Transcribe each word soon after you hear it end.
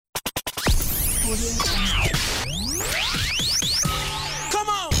Come on.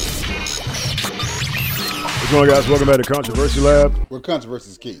 What's going on, guys? Welcome back to Controversy Lab. Where controversy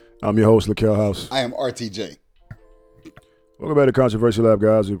is key. I'm your host, Lakel House. I am RTJ. Welcome back to Controversy Lab,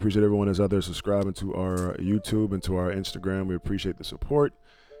 guys. We appreciate everyone that's out there subscribing to our YouTube and to our Instagram. We appreciate the support.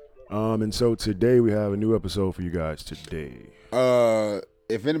 And so today we have a new episode for you guys today.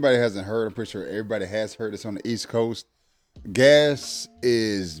 If anybody hasn't heard, I'm pretty sure everybody has heard this on the East Coast. Gas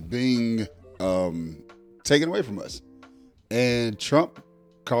is being taken away from us. And Trump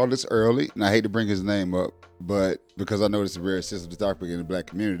called this early, and I hate to bring his name up, but because I know it's a very sensitive topic in the black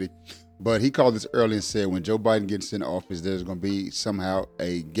community. But he called this early and said when Joe Biden gets in office, there's going to be somehow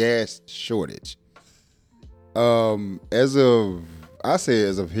a gas shortage. As of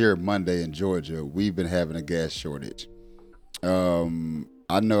here Monday in Georgia, we've been having a gas shortage.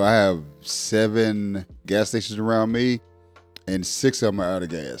 I know I have 7 gas stations around me, and 6 of them are out of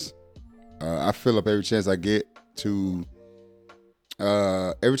gas. I fill up every chance I get to.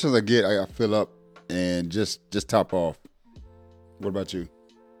 I fill up and just top off. What about you?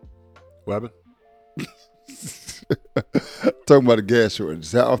 What happened? Talking about a gas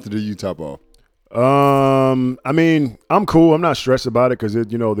shortage. How often do you top off? I mean, I'm cool. I'm not stressed about it because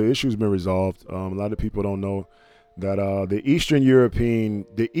the issue's been resolved. A lot of people don't know that the Eastern European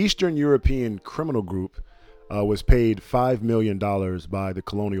criminal group was paid $5 million by the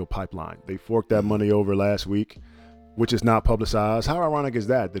Colonial Pipeline. They forked that money over last week, which is not publicized. How ironic is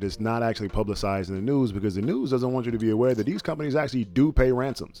that it's not actually publicized in the news, because the news doesn't want you to be aware that these companies actually do pay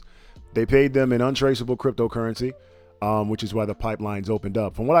ransoms. They paid them in untraceable cryptocurrency, which is why the pipelines opened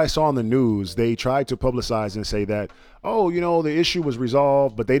up. From what I saw in the news, they tried to publicize and say that, the issue was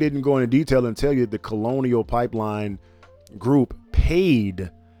resolved, but they didn't go into detail and tell you the Colonial Pipeline group paid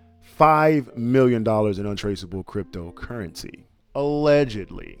 $5 million in untraceable cryptocurrency,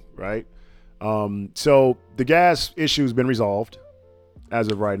 allegedly, right? So the gas issue has been resolved as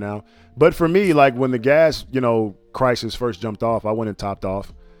of right now. But for me, like when the gas, crisis first jumped off, I went and topped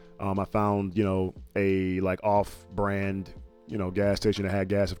off. I found, a like off-brand, gas station that had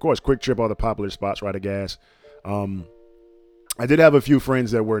gas. Of course, Quick Trip, all the popular spots right at gas. I did have a few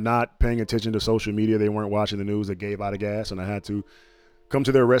friends that were not paying attention to social media. They weren't watching the news that gave out of gas, and I had to come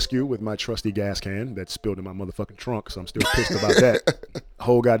to their rescue with my trusty gas can that spilled in my motherfucking trunk. So I'm still pissed about that.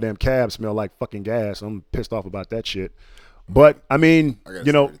 Whole goddamn cab smelled like fucking gas. I'm pissed off about that shit. But I mean,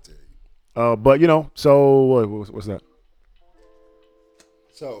 so what's that?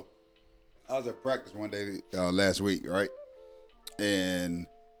 So I was at practice one day last week, right? And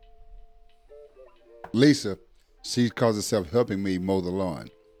Lisa, she calls herself helping me mow the lawn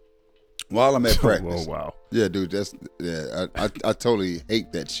while I'm at practice. Oh, wow. Yeah, dude, I totally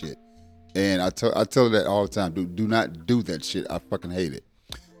hate that shit. And I tell her that all the time. Do not do that shit. I fucking hate it.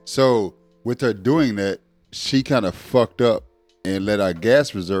 So with her doing that, she kind of fucked up and let our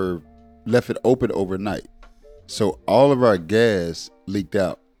gas reserve, left it open overnight. So all of our gas leaked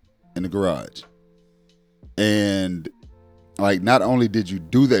out in the garage. And like, not only did you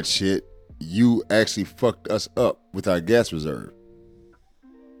do that shit, you actually fucked us up with our gas reserve.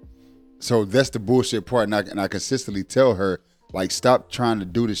 So that's the bullshit part. And I consistently tell her, like, stop trying to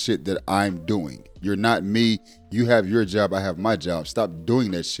do the shit that I'm doing. You're not me. You have your job. I have my job. Stop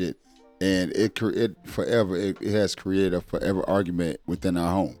doing that shit. And it has created a forever argument within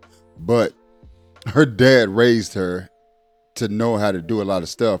our home. But her dad raised her to know how to do a lot of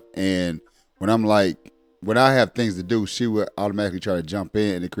stuff. And when I have things to do, she would automatically try to jump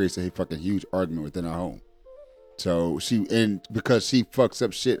in, and it creates a fucking huge argument within our home. So because she fucks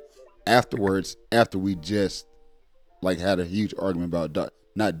up shit afterwards, after we just like had a huge argument about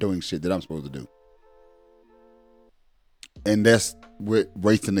not doing shit that I'm supposed to do. And that's with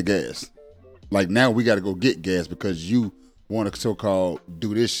wasting the gas. Like, now we got to go get gas because you want to so-called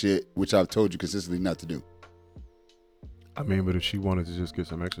do this shit, which I've told you consistently not to do. I mean, but if she wanted to just get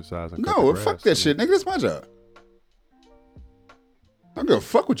some exercise and no, fuck that shit, nigga. That's my job. I don't give a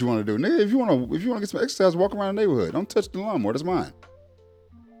fuck what you want to do, nigga. If you want to get some exercise, walk around the neighborhood. Don't touch the lawnmower. That's mine.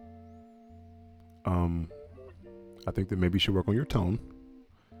 I think that maybe you should work on your tone.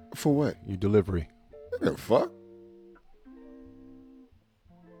 For what? Your delivery. I don't give a fuck.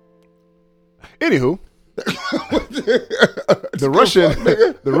 Anywho, the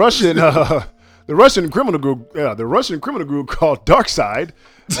Russian criminal group called DarkSide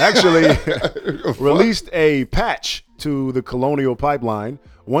actually released a patch to the Colonial Pipeline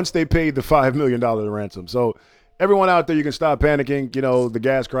once they paid the $5 million ransom. So everyone out there, you can stop panicking. The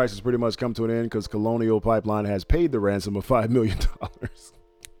gas crisis pretty much come to an end because Colonial Pipeline has paid the ransom of $5 million.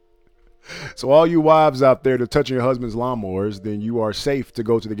 So all you wives out there that touching your husband's lawnmowers, then you are safe to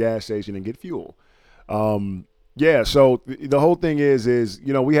go to the gas station and get fuel. Yeah, so the whole thing is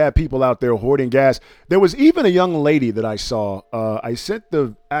we have people out there hoarding gas. There was even a young lady that I saw. I sent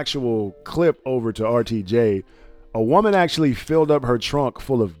the actual clip over to RTJ. A woman actually filled up her trunk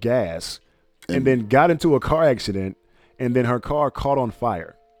full of gas and then got into a car accident, and then her car caught on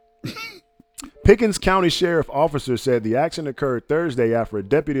fire. Pickens County Sheriff officer said the accident occurred Thursday after a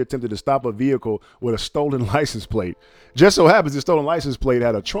deputy attempted to stop a vehicle with a stolen license plate. Just so happens the stolen license plate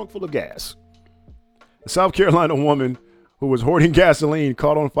had a trunk full of gas. A South Carolina woman who was hoarding gasoline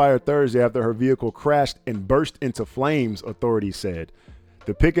caught on fire Thursday after her vehicle crashed and burst into flames, authorities said.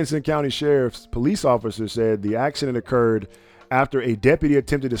 The Pickens County Sheriff's police officer said the accident occurred after a deputy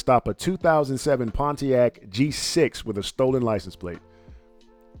attempted to stop a 2007 Pontiac G6 with a stolen license plate.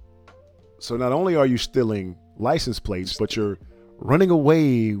 So not only are you stealing license plates, but you're running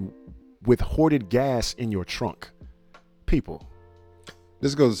away with hoarded gas in your trunk. People.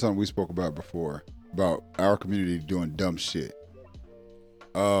 This goes to something we spoke about before, about our community doing dumb shit.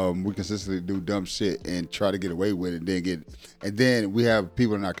 We consistently do dumb shit and try to get away with it, and then we have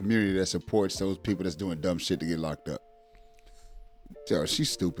people in our community that supports those people that's doing dumb shit to get locked up. Yo,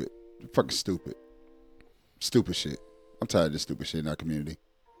 she's stupid. Fucking stupid. Stupid shit. I'm tired of this stupid shit in our community.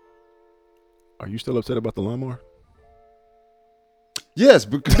 Are you still upset about the lawnmower? Yes,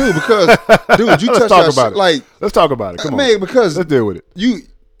 dude, because dude, you touch talk our about shit, it. like, let's talk about it. Come man, on, because let's deal with it.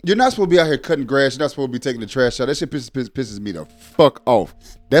 You're not supposed to be out here cutting grass. You're not supposed to be taking the trash out. That shit pisses me the fuck off.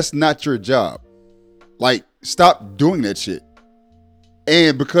 That's not your job. Like, stop doing that shit.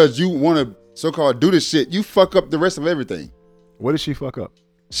 And because you want to so-called do this shit, you fuck up the rest of everything. What did she fuck up?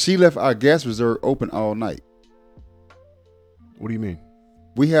 She left our gas reserve open all night. What do you mean?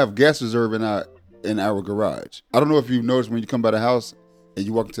 We have gas reserve in our garage. I don't know if you noticed when you come by the house and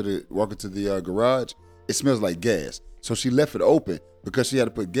you walk into the garage, it smells like gas. So she left it open because she had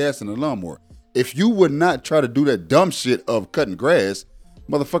to put gas in the lawnmower. If you would not try to do that dumb shit of cutting grass,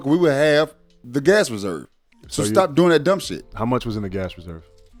 motherfucker, we would have the gas reserve. So stop doing that dumb shit. How much was in the gas reserve?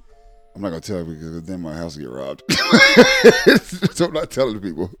 I'm not gonna tell you because then my house will get robbed. So I'm not telling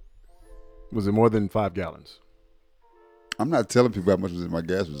people. Was it more than 5 gallons? I'm not telling people how much was in my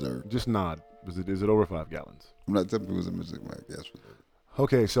gas reserve. Just nod. Is it over 5 gallons? I'm not telling people how much was in my gas reserve.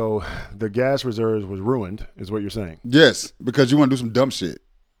 Okay, so the gas reserve was ruined, is what you're saying. Yes, because you want to do some dumb shit.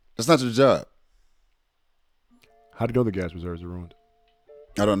 That's not your job. How do you know the gas reserves are ruined?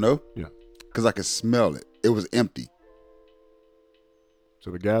 I don't know. Yeah. Because I could smell it. It was empty.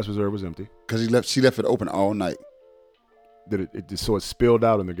 So the gas reserve was empty. Because she left it open all night. So it spilled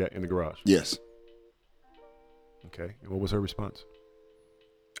out in the garage? Yes. Okay. And what was her response?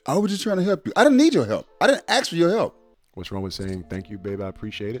 I was just trying to help you. I didn't need your help. I didn't ask for your help. What's wrong with saying, thank you, babe, I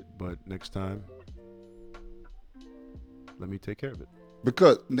appreciate it, but next time, let me take care of it?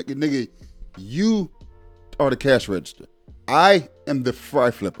 Because, nigga, you are the cash register. I am the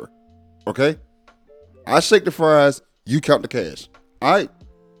fry flipper, okay? I shake the fries, you count the cash. All right?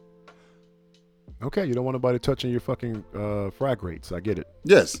 Okay, you don't want nobody touching your fucking fry grates. I get it.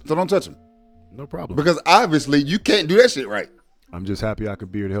 Yes, so don't touch them. No problem. Because obviously you can't do that shit right. I'm just happy I could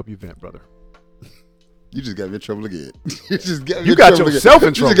be here to help you vent, brother. You just got me in trouble again. You got yourself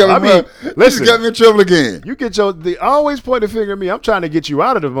in trouble. You just got me in trouble again. You get I always point the finger at me. I'm trying to get you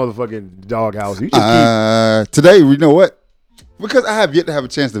out of the motherfucking doghouse. You just today, you know what? Because I have yet to have a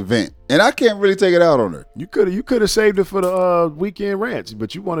chance to vent, and I can't really take it out on her. You could have saved it for the weekend rants,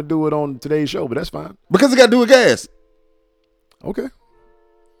 but you want to do it on today's show. But that's fine. Because it got to do with gas. Okay.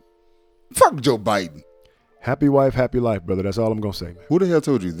 Fuck Joe Biden. Happy wife, happy life, brother. That's all I'm gonna say, man. Who the hell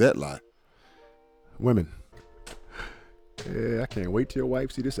told you that lie? Women. Yeah, I can't wait till your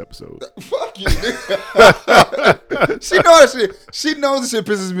wife see this episode. Fuck you, nigga. She knows that shit. She knows this shit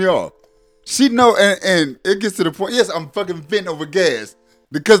pisses me off. She know, and it gets to the point. Yes, I'm fucking venting over gas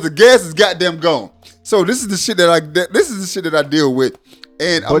because the gas is goddamn gone. So this is the shit that I deal with.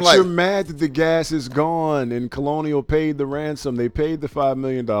 And I'm but you're mad that the gas is gone and Colonial paid the ransom. They paid the $5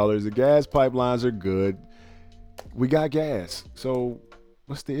 million. The gas pipelines are good. We got gas. So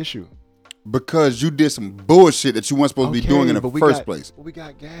what's the issue? Because you did some bullshit that you weren't supposed to be doing in the first place. But we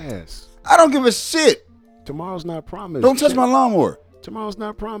got gas. I don't give a shit. Tomorrow's not promised. Don't touch my lawnmower. Tomorrow's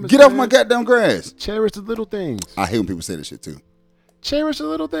not promised. Get off my goddamn grass. Cherish the little things. I hate when people say that shit too. Cherish the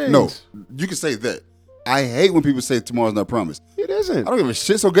little things. No, you can say that. I hate when people say tomorrow's not promised. It isn't. I don't give a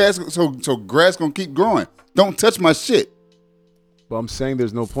shit. So grass gonna keep growing. Don't touch my shit. But I'm saying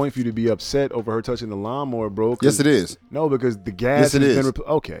there's no point for you to be upset over her touching the lawnmower, bro. Yes, it is. No, because the gas yes, it has is. been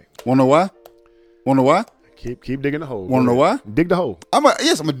okay. Wanna know why? I Keep digging the hole. Want to know why? Dig the hole.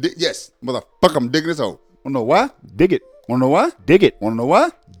 Yes, motherfucker, I'm digging this hole. Want to know why? Dig it. Want to know why? Dig it. Want to know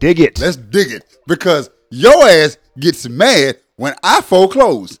why? Dig it. Let's dig it. Because your ass gets mad when I fold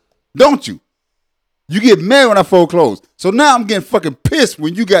clothes, don't you? You get mad when I fold clothes. So now I'm getting fucking pissed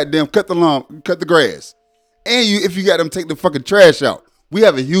when you goddamn cut the grass. And if you got them take the fucking trash out. We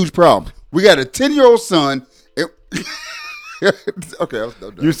have a huge problem. We got a 10-year-old son. Okay, I'm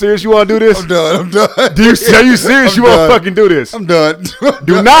done. You serious? You want to do this? I'm done. Are you serious? You want to fucking do this? I'm done.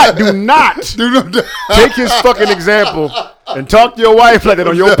 Do not take his fucking example and talk to your wife like that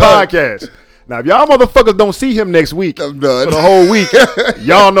on your podcast. Now, if y'all motherfuckers don't see him next week, I'm done. For the whole week,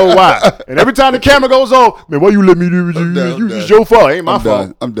 y'all know why. And every time the camera goes off, man, why you let me do it? It's your fault. It ain't my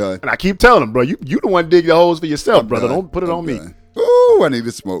fault. I'm done. And I keep telling him, bro, you the one dig the holes for yourself, brother. Don't put it on me. Ooh, I need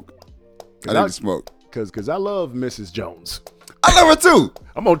to smoke. Because I love Mrs. Jones. I love her too.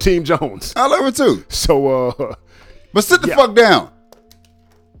 I'm on Team Jones. I love her too. So, but sit the fuck down.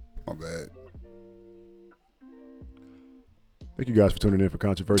 My bad. Thank you guys for tuning in for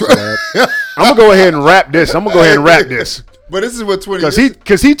Controversy Lab. I'm gonna go ahead and wrap this. But this is what 20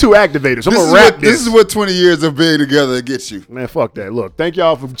 because he too activated. So I'm gonna wrap this. This is what 20 years of being together gets you. Man, fuck that. Look, thank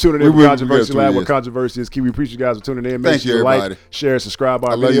y'all for tuning in for Controversy Lab, where controversy is key. We appreciate you guys for tuning in. Make sure you like, share, subscribe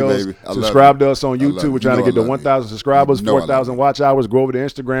our videos. Subscribe to us on YouTube. We're trying to get to 1,000 subscribers, 4,000 watch hours. Go over to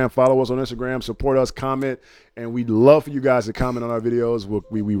Instagram, follow us on Instagram, support us, comment. And we'd love for you guys to comment on our videos.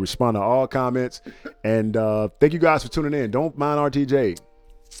 We respond to all comments. And thank you guys for tuning in. Don't mind RTJ.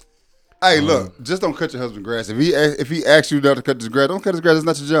 Hey, look, just don't cut your husband's grass. If he asks you not to cut his grass, don't cut his grass. It's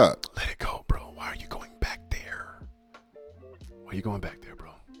not your job. Let it go, bro. Why are you going back there? Why are you going back there,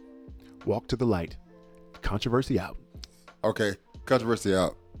 bro? Walk to the light. Controversy out. Okay, controversy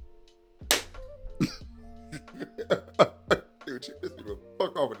out. Dude, you pissed me the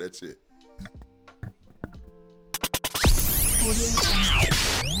fuck off with that shit.